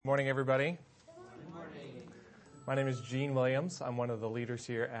Morning, everybody. Good morning. My name is Gene Williams. I'm one of the leaders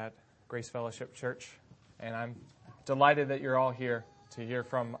here at Grace Fellowship Church, and I'm delighted that you're all here to hear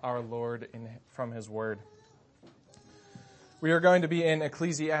from our Lord from His Word. We are going to be in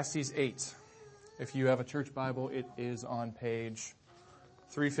Ecclesiastes 8. If you have a church Bible, it is on page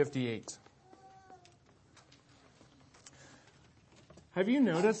 358. Have you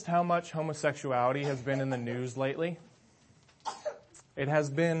noticed how much homosexuality has been in the news lately? It has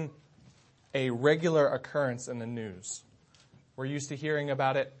been a regular occurrence in the news. We're used to hearing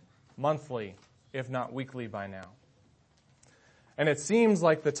about it monthly, if not weekly by now. And it seems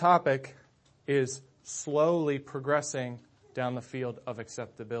like the topic is slowly progressing down the field of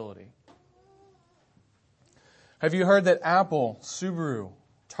acceptability. Have you heard that Apple, Subaru,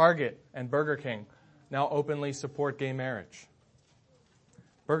 Target, and Burger King now openly support gay marriage?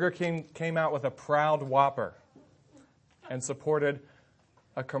 Burger King came out with a proud Whopper and supported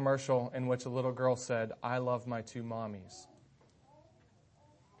a commercial in which a little girl said, "I love my two mommies."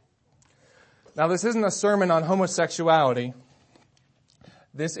 Now, this isn't a sermon on homosexuality.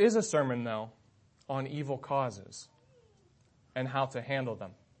 This is a sermon, though, on evil causes and how to handle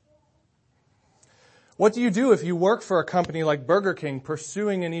them. What do you do if you work for a company like Burger King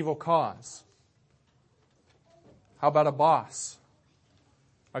pursuing an evil cause? How about a boss?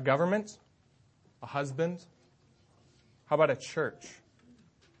 A government? A husband? How about a church?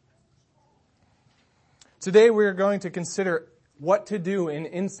 Today we are going to consider what to do in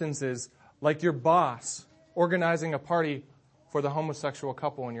instances like your boss organizing a party for the homosexual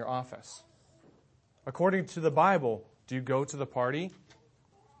couple in your office. According to the Bible, do you go to the party?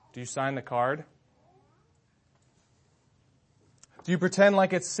 Do you sign the card? Do you pretend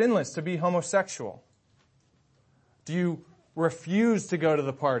like it's sinless to be homosexual? Do you refuse to go to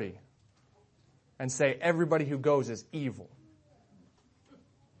the party and say everybody who goes is evil?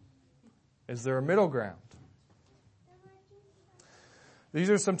 Is there a middle ground? These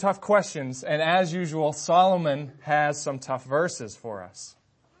are some tough questions, and as usual, Solomon has some tough verses for us.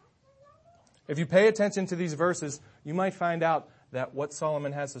 If you pay attention to these verses, you might find out that what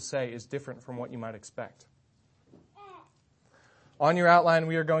Solomon has to say is different from what you might expect. On your outline,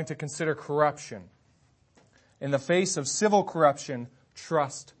 we are going to consider corruption. In the face of civil corruption,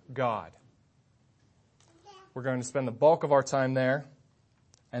 trust God. We're going to spend the bulk of our time there.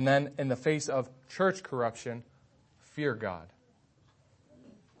 And then in the face of church corruption, fear God.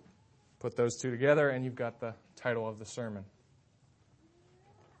 Put those two together and you've got the title of the sermon.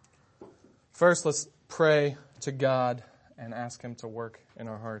 First, let's pray to God and ask Him to work in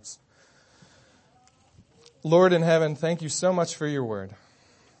our hearts. Lord in heaven, thank you so much for your word.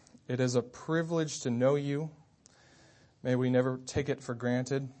 It is a privilege to know you. May we never take it for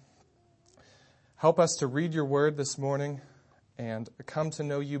granted. Help us to read your word this morning and come to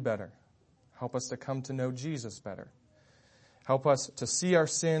know you better. Help us to come to know Jesus better. Help us to see our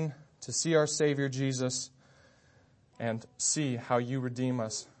sin, to see our Savior Jesus, and see how you redeem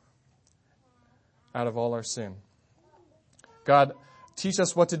us out of all our sin. God, teach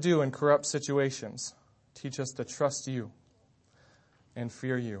us what to do in corrupt situations. Teach us to trust you and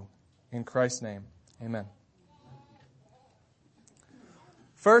fear you. In Christ's name, amen.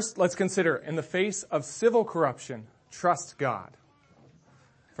 First, let's consider, in the face of civil corruption, trust God.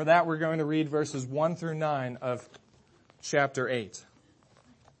 For that, we're going to read verses 1 through 9 of chapter 8.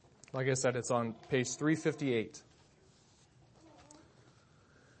 Like I said, it's on page 358.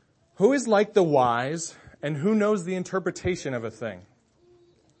 Who is like the wise, and who knows the interpretation of a thing?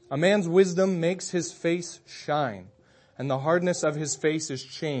 A man's wisdom makes his face shine, and the hardness of his face is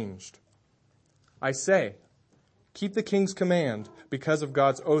changed. I say, keep the king's command because of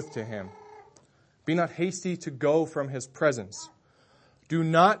God's oath to him. Be not hasty to go from his presence. Do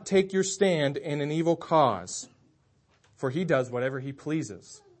not take your stand in an evil cause, for he does whatever he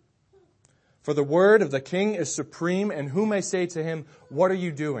pleases. For the word of the king is supreme, and who may say to him, what are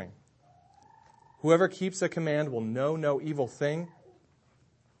you doing? Whoever keeps a command will know no evil thing,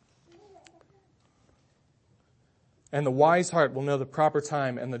 and the wise heart will know the proper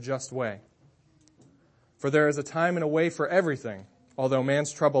time and the just way. For there is a time and a way for everything, although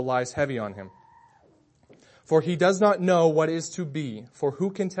man's trouble lies heavy on him. For he does not know what is to be, for who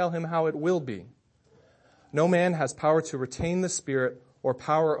can tell him how it will be? No man has power to retain the spirit or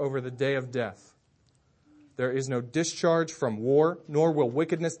power over the day of death. There is no discharge from war, nor will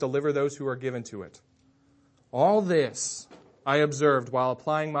wickedness deliver those who are given to it. All this I observed while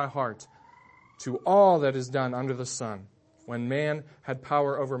applying my heart to all that is done under the sun, when man had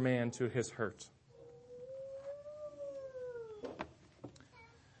power over man to his hurt.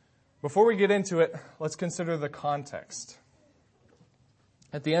 Before we get into it, let's consider the context.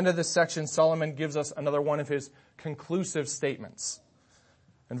 At the end of this section, Solomon gives us another one of his conclusive statements.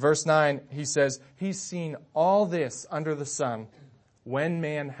 In verse 9, he says, he's seen all this under the sun when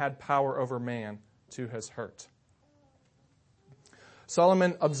man had power over man to his hurt.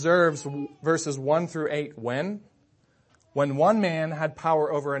 Solomon observes verses 1 through 8 when one man had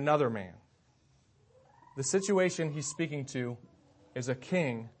power over another man. The situation he's speaking to is a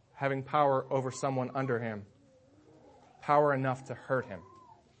king having power over someone under him, power enough to hurt him.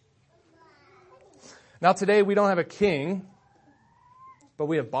 Now today we don't have a king, but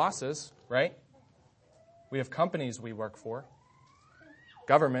we have bosses, right? We have companies we work for,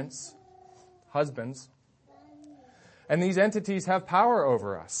 governments, husbands. And these entities have power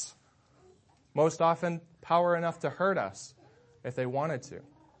over us. Most often, power enough to hurt us if they wanted to.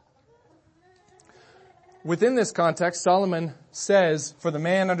 Within this context, Solomon says for the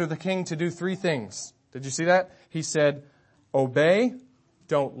man under the king to do 3 things. Did you see that? He said, obey,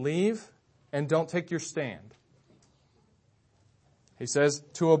 don't leave, and don't take your stand. He says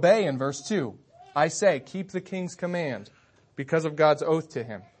to obey in verse 2. I say, keep the king's command because of God's oath to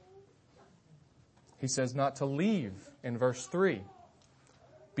him. He says not to leave in verse 3.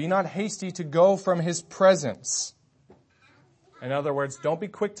 Be not hasty to go from his presence. In other words, don't be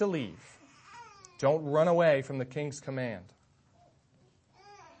quick to leave. Don't run away from the king's command.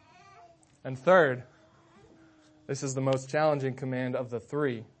 And third, this is the most challenging command of the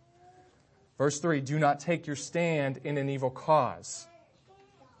 3. Verse 3, do not take your stand in an evil cause,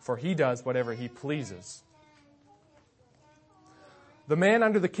 for he does whatever he pleases. The man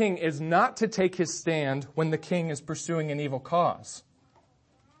under the king is not to take his stand when the king is pursuing an evil cause.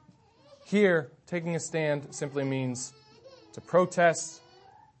 Here, taking a stand simply means to protest,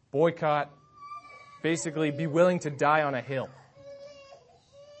 boycott, basically be willing to die on a hill.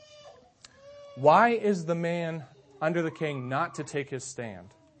 Why is the man under the king not to take his stand?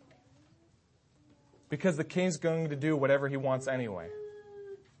 Because the king's going to do whatever he wants anyway.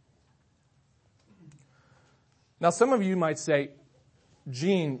 Now, some of you might say,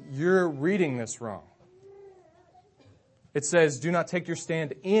 Gene, you're reading this wrong. It says, do not take your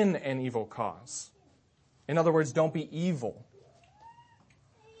stand in an evil cause. In other words, don't be evil.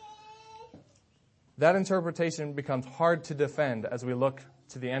 That interpretation becomes hard to defend as we look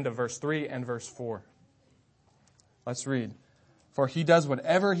to the end of verse 3 and verse 4. Let's read. For he does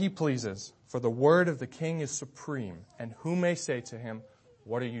whatever he pleases, for the word of the king is supreme, and who may say to him,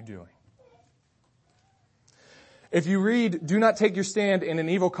 what are you doing? If you read, do not take your stand in an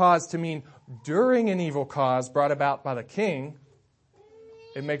evil cause to mean during an evil cause brought about by the king,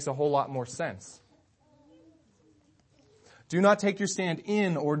 it makes a whole lot more sense. Do not take your stand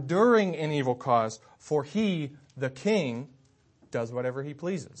in or during an evil cause, for he, the king, does whatever he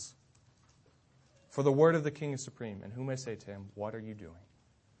pleases. For the word of the king is supreme, and who may say to him, what are you doing?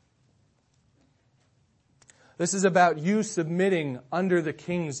 This is about you submitting under the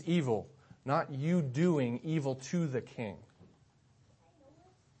king's evil, not you doing evil to the king.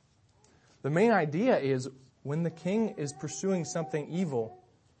 The main idea is when the king is pursuing something evil,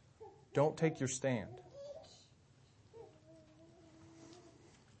 don't take your stand.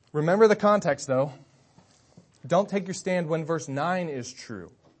 Remember the context, though. Don't take your stand when verse 9 is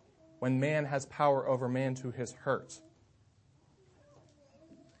true, when man has power over man to his hurt.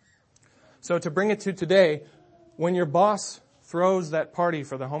 So to bring it to today, when your boss throws that party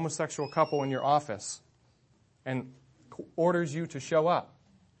for the homosexual couple in your office and orders you to show up,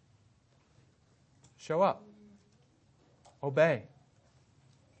 show up. Obey.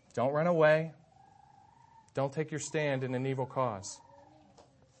 Don't run away. Don't take your stand in an evil cause.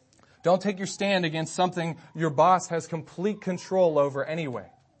 Don't take your stand against something your boss has complete control over anyway.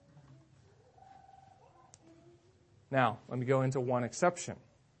 Now, let me go into one exception.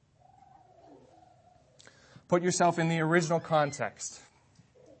 Put yourself in the original context.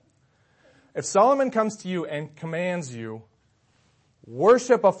 If Solomon comes to you and commands you,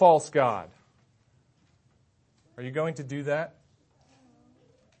 worship a false god, are you going to do that?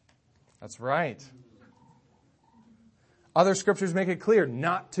 That's right. Other scriptures make it clear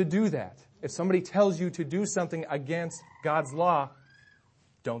not to do that. If somebody tells you to do something against God's law,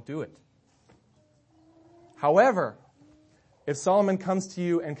 don't do it. However, if Solomon comes to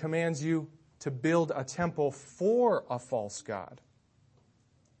you and commands you to build a temple for a false god,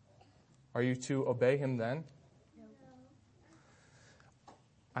 are you to obey him then?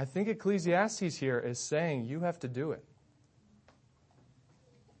 I think Ecclesiastes here is saying you have to do it.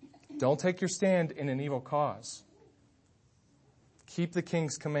 Don't take your stand in an evil cause. Keep the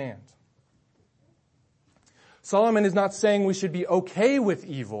king's command. Solomon is not saying we should be okay with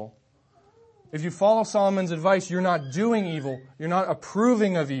evil, If you follow Solomon's advice, you're not doing evil. You're not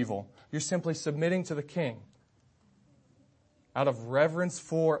approving of evil. You're simply submitting to the king out of reverence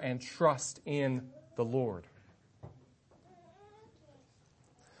for and trust in the Lord.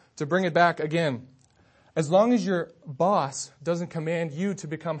 To bring it back again, as long as your boss doesn't command you to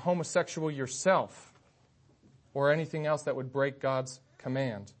become homosexual yourself or anything else that would break God's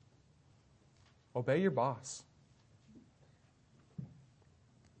command, obey your boss.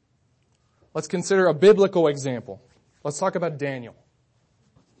 Let's consider a biblical example. Let's talk about Daniel.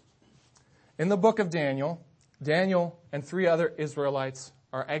 In the book of Daniel, Daniel and 3 other Israelites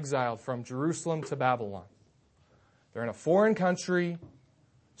are exiled from Jerusalem to Babylon. They're in a foreign country,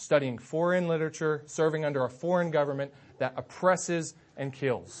 studying foreign literature, serving under a foreign government that oppresses and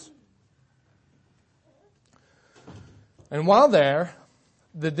kills. And while there,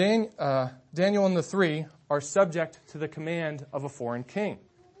 Daniel and the 3 are subject to the command of a foreign king.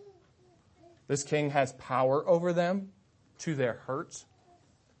 This king has power over them to their hurt,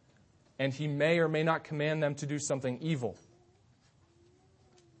 and he may or may not command them to do something evil.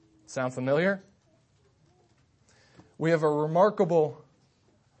 Sound familiar? We have a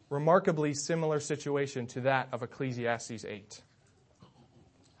remarkably similar situation to that of Ecclesiastes 8.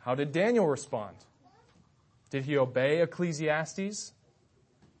 How did Daniel respond? Did he obey Ecclesiastes?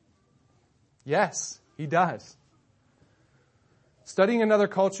 Yes, he does. Studying another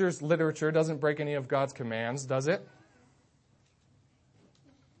culture's literature doesn't break any of God's commands, does it?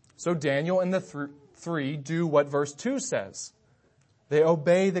 So Daniel and the 3 do what verse 2 says. They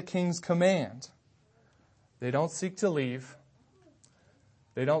obey the king's command. They don't seek to leave.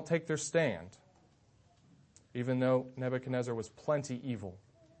 They don't take their stand, even though Nebuchadnezzar was plenty evil.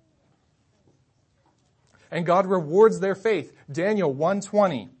 And God rewards their faith. Daniel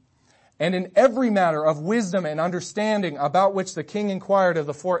 1:20. And in every matter of wisdom and understanding about which the king inquired of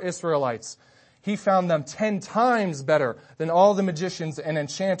the 4 Israelites, he found them 10 times better than all the magicians and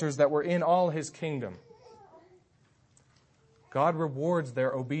enchanters that were in all his kingdom. God rewards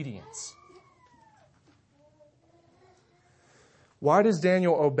their obedience. Why does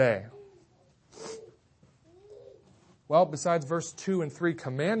Daniel obey? Well, besides verse 2 and 3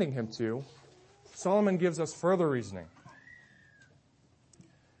 commanding him to, Solomon gives us further reasoning.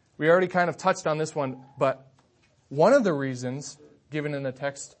 We already kind of touched on this one, but one of the reasons given in the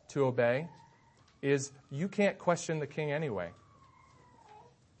text to obey is you can't question the king anyway.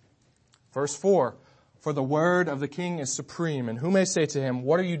 Verse 4, for the word of the king is supreme, and who may say to him,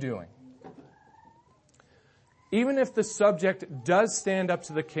 what are you doing? Even if the subject does stand up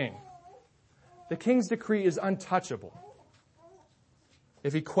to the king's decree is untouchable.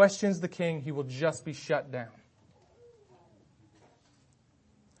 If he questions the king, he will just be shut down.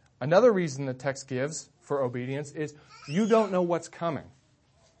 Another reason the text gives for obedience is you don't know what's coming.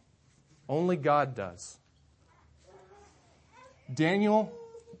 Only God does. Let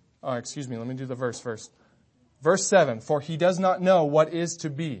me do the verse first. Verse 7, for he does not know what is to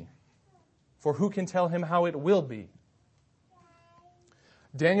be. For who can tell him how it will be?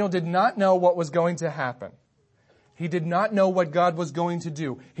 Daniel did not know what was going to happen. He did not know what God was going to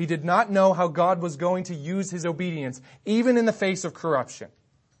do. He did not know how God was going to use his obedience, even in the face of corruption.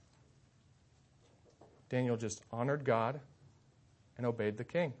 Daniel just honored God and obeyed the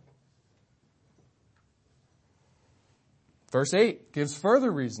king. Verse 8 gives further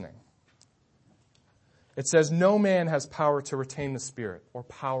reasoning. It says, no man has power to retain the spirit or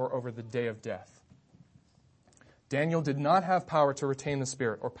power over the day of death. Daniel did not have power to retain the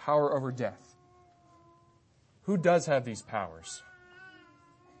spirit or power over death. Who does have these powers?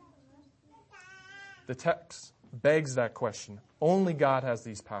 The text begs that question. Only God has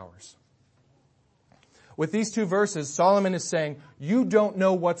these powers. With these 2 verses, Solomon is saying, you don't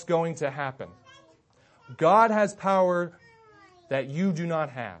know what's going to happen. God has power that you do not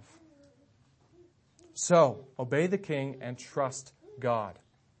have. So, obey the king and trust God.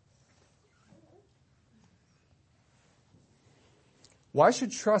 Why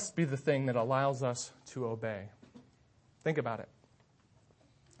should trust be the thing that allows us to obey? Think about it.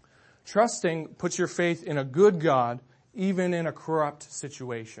 Trusting puts your faith in a good God, even in a corrupt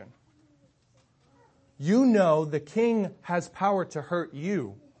situation. You know the king has power to hurt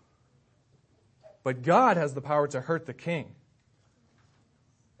you, but God has the power to hurt the king.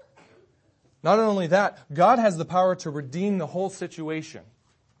 Not only that, God has the power to redeem the whole situation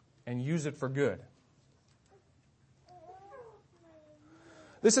and use it for good.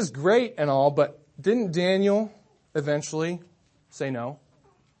 This is great and all, but didn't Daniel eventually say no?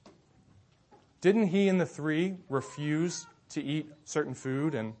 Didn't he and the 3 refuse to eat certain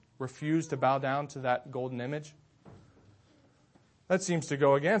food and refuse to bow down to that golden image? That seems to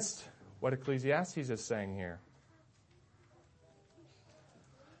go against what Ecclesiastes is saying here.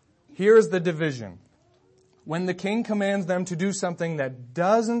 Here is the division. When the king commands them to do something that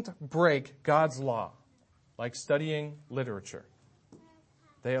doesn't break God's law, like studying literature,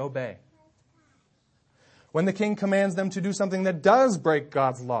 they obey. When the king commands them to do something that does break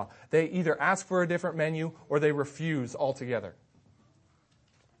God's law, they either ask for a different menu or they refuse altogether.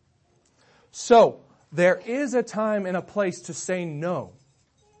 So, there is a time and a place to say no.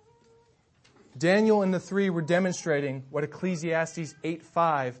 Daniel and the three were demonstrating what Ecclesiastes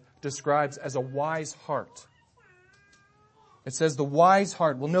 8:5 describes as a wise heart. It says, the wise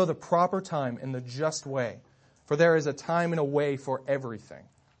heart will know the proper time and the just way, for there is a time and a way for everything.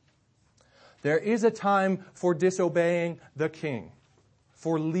 There is a time for disobeying the king,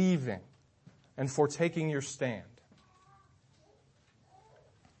 for leaving, and for taking your stand.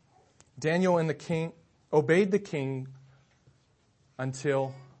 Daniel and the king obeyed the king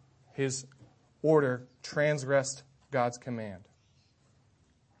until his order transgressed God's command.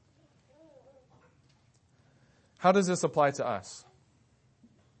 How does this apply to us?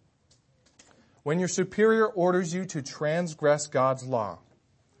 When your superior orders you to transgress God's law,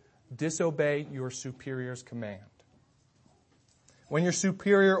 disobey your superior's command. When your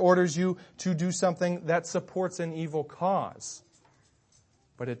superior orders you to do something that supports an evil cause,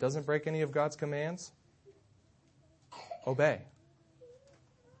 but it doesn't break any of God's commands, obey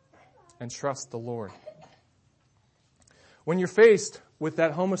and trust the Lord. When you're faced with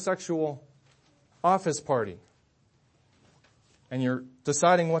that homosexual office party and you're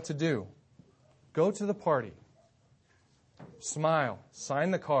deciding what to do, go to the party. Smile.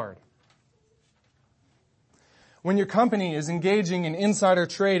 Sign the card. When your company is engaging in insider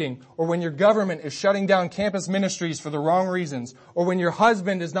trading, or when your government is shutting down campus ministries for the wrong reasons, or when your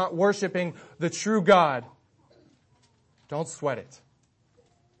husband is not worshiping the true God, don't sweat it.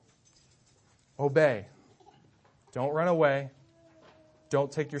 Obey. Don't run away.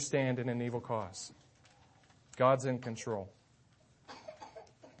 Don't take your stand in an evil cause. God's in control.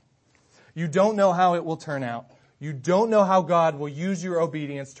 You don't know how it will turn out. You don't know how God will use your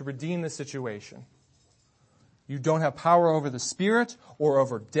obedience to redeem the situation. You don't have power over the Spirit or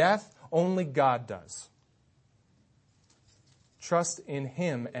over death. Only God does. Trust in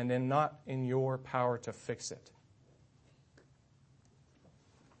Him and not in your power to fix it.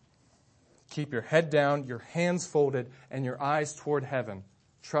 Keep your head down, your hands folded, and your eyes toward heaven,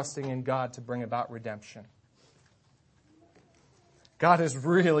 trusting in God to bring about redemption. God is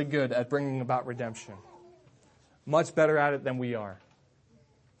really good at bringing about redemption. Much better at it than we are.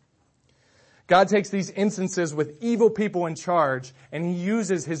 God takes these instances with evil people in charge, and He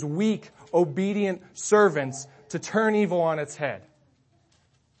uses His weak, obedient servants to turn evil on its head.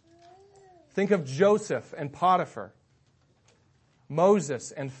 Think of Joseph and Potiphar,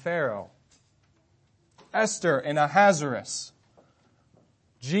 Moses and Pharaoh, Esther and Ahasuerus,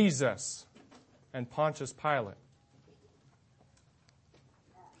 Jesus and Pontius Pilate.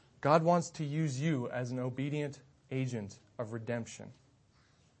 God wants to use you as an obedient agent of redemption.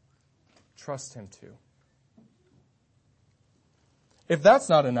 Trust Him to. If that's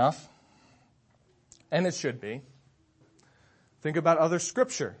not enough, and it should be, think about other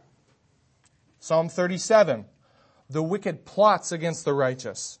scripture. Psalm 37, the wicked plots against the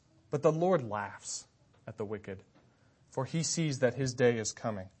righteous, but the Lord laughs at the wicked, for He sees that his day is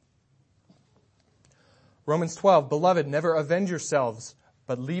coming. Romans 12, beloved, never avenge yourselves,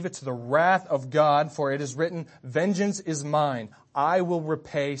 but leave it to the wrath of God, for it is written, vengeance is mine, I will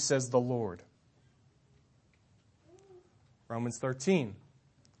repay, says the Lord. Romans 13,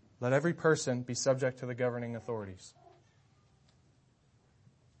 let every person be subject to the governing authorities.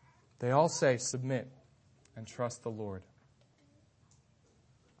 They all say, submit and trust the Lord.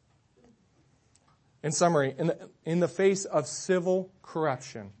 In summary, in the face of civil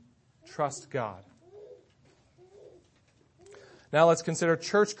corruption, trust God. Now let's consider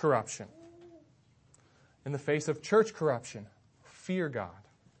church corruption. In the face of church corruption, fear God.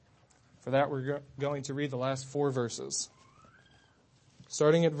 For that, we're going to read the last 4 verses.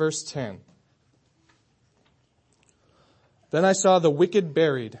 Starting at verse 10. Then I saw the wicked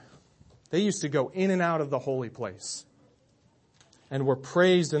buried. They used to go in and out of the holy place, and were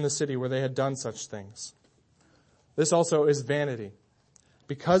praised in the city where they had done such things. This also is vanity.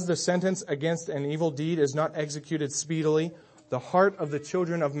 Because the sentence against an evil deed is not executed speedily, the heart of the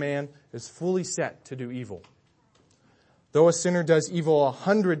children of man is fully set to do evil. Though a sinner does evil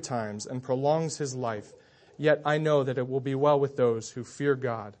 100 times and prolongs his life, yet I know that it will be well with those who fear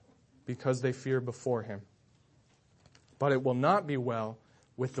God, because they fear before Him. But it will not be well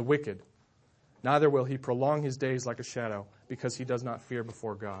with the wicked. Neither will he prolong his days like a shadow, because he does not fear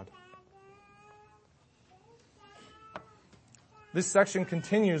before God. This section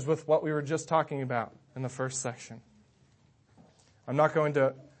continues with what we were just talking about in the first section. I'm not going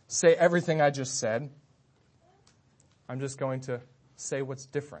to say everything I just said. I'm just going to say what's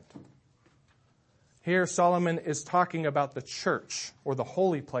different. Here, Solomon is talking about the church, or the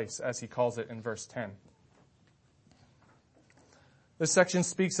holy place, as he calls it in verse 10. This section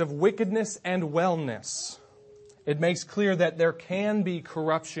speaks of wickedness and wellness. It makes clear that there can be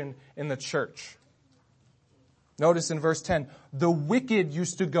corruption in the church. Notice in verse 10, the wicked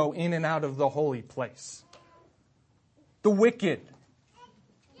used to go in and out of the holy place. The wicked.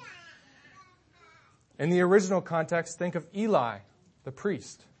 In the original context, think of Eli, the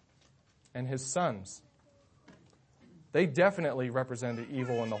priest, and his sons. They definitely represented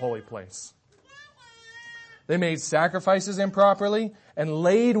evil in the holy place. They made sacrifices improperly and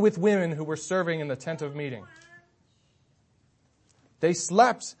laid with women who were serving in the tent of meeting. They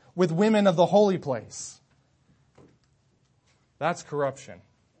slept with women of the holy place. That's corruption.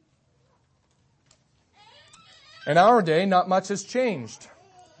 In our day, not much has changed.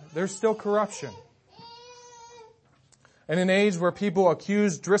 There's still corruption. In an age where people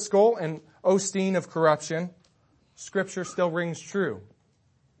accuse Driscoll and Osteen of corruption, Scripture still rings true.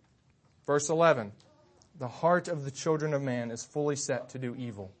 Verse 11, the heart of the children of man is fully set to do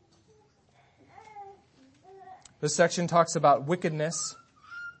evil. This section talks about wickedness.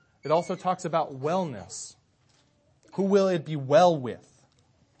 It also talks about wellness. Who will it be well with?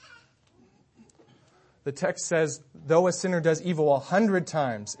 The text says, though a sinner does evil 100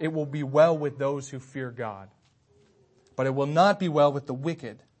 times, it will be well with those who fear God. But it will not be well with the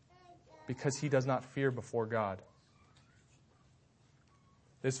wicked, because he does not fear before God.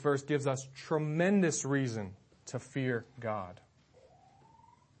 This verse gives us tremendous reason to fear God.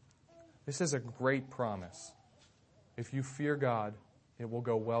 This is a great promise. If you fear God, it will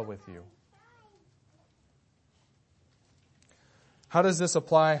go well with you. How does this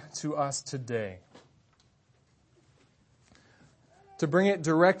apply to us today? To bring it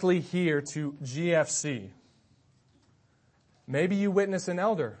directly here to GFC, maybe you witness an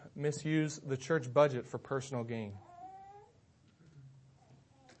elder misuse the church budget for personal gain.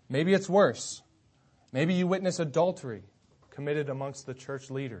 Maybe it's worse. Maybe you witness adultery committed amongst the church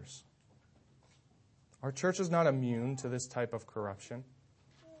leaders. Our church is not immune to this type of corruption.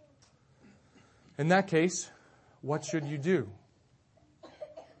 In that case, what should you do?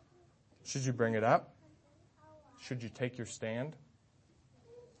 Should you bring it up? Should you take your stand?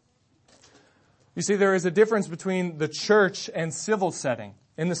 You see, there is a difference between the church and civil setting.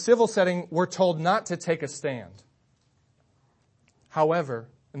 In the civil setting, we're told not to take a stand. However,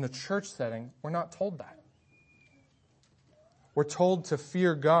 in the church setting, we're not told that. We're told to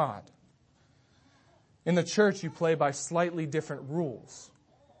fear God. In the church, you play by slightly different rules.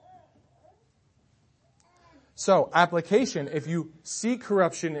 So, application, if you see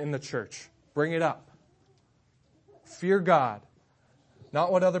corruption in the church, bring it up. Fear God.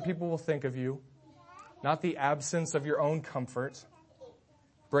 Not what other people will think of you. Not the absence of your own comfort.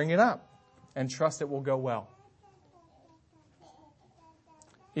 Bring it up and trust it will go well.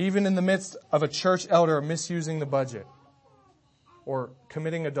 Even in the midst of a church elder misusing the budget or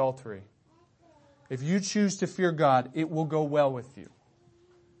committing adultery, if you choose to fear God, it will go well with you.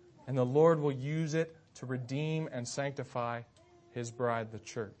 And the Lord will use it to redeem and sanctify His bride, the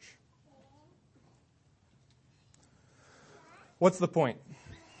church. What's the point?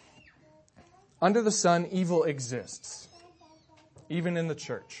 Under the sun, evil exists, even in the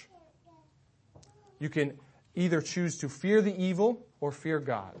church. You can either choose to fear the evil or fear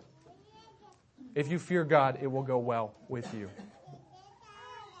God. If you fear God, it will go well with you.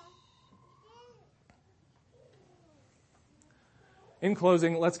 In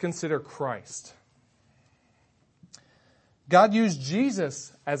closing, let's consider Christ. God used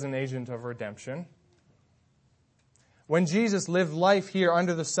Jesus as an agent of redemption. When Jesus lived life here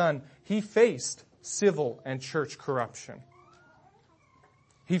under the sun, He faced civil and church corruption.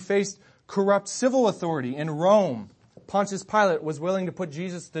 He faced corrupt civil authority in Rome. Pontius Pilate was willing to put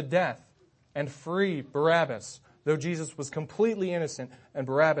Jesus to death and free Barabbas, though Jesus was completely innocent and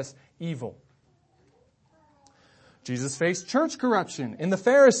Barabbas evil. Jesus faced church corruption in the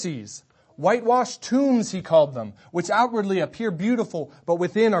Pharisees. Whitewashed tombs, he called them, which outwardly appear beautiful, but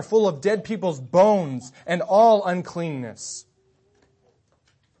within are full of dead people's bones and all uncleanness.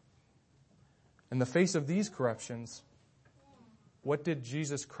 In the face of these corruptions, what did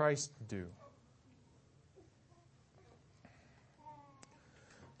Jesus Christ do?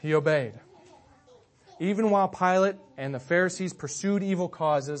 He obeyed. Even while Pilate and the Pharisees pursued evil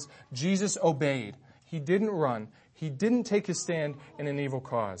causes, Jesus obeyed. He didn't run. He didn't take his stand in an evil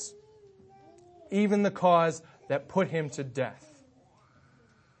cause, even the cause that put him to death.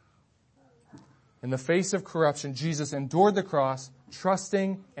 In the face of corruption, Jesus endured the cross,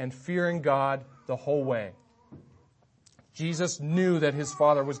 trusting and fearing God the whole way. Jesus knew that his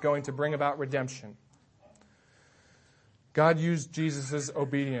Father was going to bring about redemption. God used Jesus'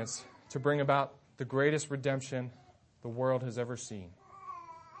 obedience to bring about the greatest redemption the world has ever seen.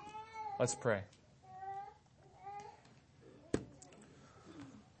 Let's pray.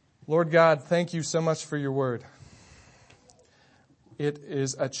 Lord God, thank you so much for your word. It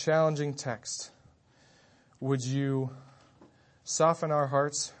is a challenging text. Would you soften our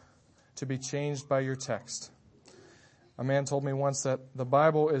hearts to be changed by your text? A man told me once that the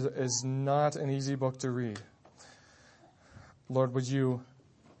Bible is not an easy book to read. Lord, would you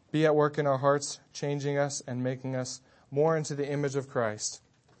be at work in our hearts, changing us and making us more into the image of Christ,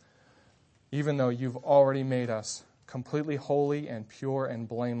 even though you've already made us completely holy and pure and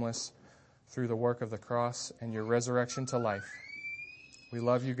blameless through the work of the cross and your resurrection to life. We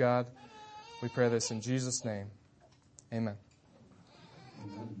love you, God. We pray this in Jesus' name. Amen.